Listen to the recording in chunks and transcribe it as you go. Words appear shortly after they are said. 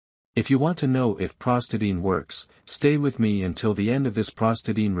If you want to know if Prostadine works, stay with me until the end of this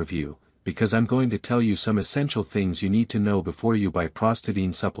Prostadine review, because I'm going to tell you some essential things you need to know before you buy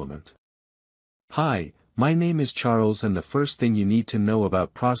Prostadine supplement. Hi, my name is Charles, and the first thing you need to know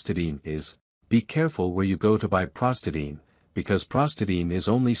about Prostadine is, be careful where you go to buy Prostadine, because Prostadine is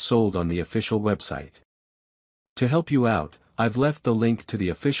only sold on the official website. To help you out, I've left the link to the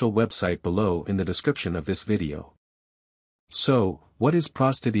official website below in the description of this video. So, what is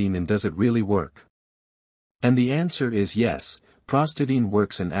Prostadine and does it really work? And the answer is yes, Prostadine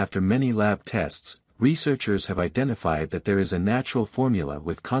works, and after many lab tests, researchers have identified that there is a natural formula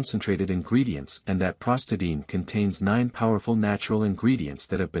with concentrated ingredients, and that Prostadine contains 9 powerful natural ingredients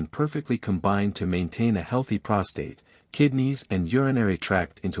that have been perfectly combined to maintain a healthy prostate, kidneys and urinary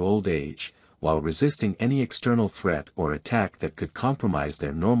tract into old age, while resisting any external threat or attack that could compromise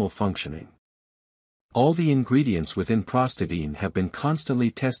their normal functioning. All the ingredients within Prostadine have been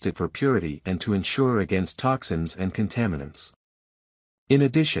constantly tested for purity and to ensure against toxins and contaminants. In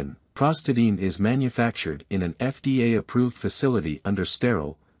addition, Prostadine is manufactured in an FDA-approved facility under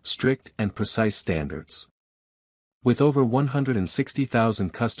sterile, strict and precise standards. With over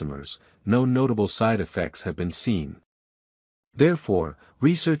 160,000 customers, no notable side effects have been seen. Therefore,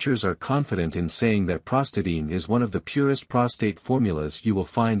 researchers are confident in saying that Prostadine is one of the purest prostate formulas you will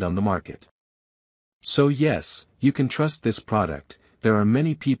find on the market. So yes, you can trust this product. There are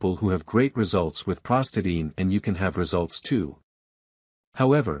many people who have great results with Prostadine, and you can have results too.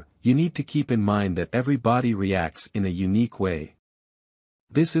 However, you need to keep in mind that every body reacts in a unique way.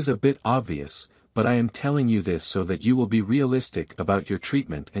 This is a bit obvious, but I am telling you this so that you will be realistic about your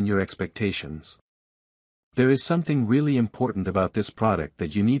treatment and your expectations. There is something really important about this product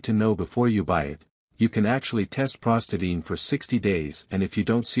that you need to know before you buy it. You can actually test Prostadine for 60 days, and if you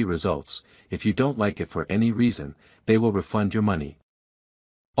don't see results, if you don't like it for any reason, they will refund your money.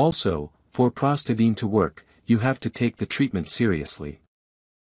 Also, for Prostadine to work, you have to take the treatment seriously.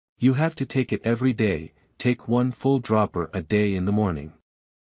 You have to take it every day. Take 1 full dropper a day in the morning.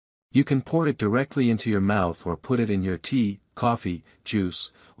 You can pour it directly into your mouth or put it in your tea, coffee,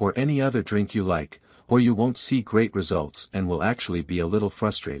 juice, or any other drink you like, or you won't see great results and will actually be a little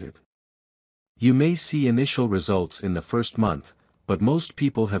frustrated. You may see initial results in the first month, but most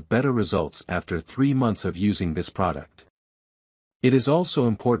people have better results after 3 months of using this product. It is also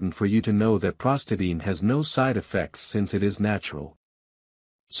important for you to know that Prostadine has no side effects since it is natural.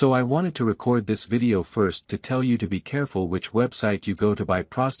 So I wanted to record this video first to tell you to be careful which website you go to buy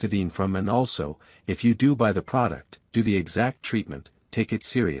Prostadine from, and also, if you do buy the product, do the exact treatment, take it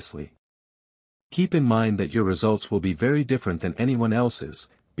seriously. Keep in mind that your results will be very different than anyone else's,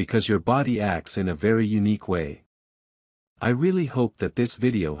 because your body acts in a very unique way. I really hope that this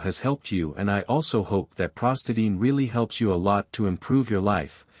video has helped you, and I also hope that Prostadine really helps you a lot to improve your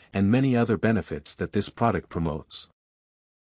life, and many other benefits that this product promotes.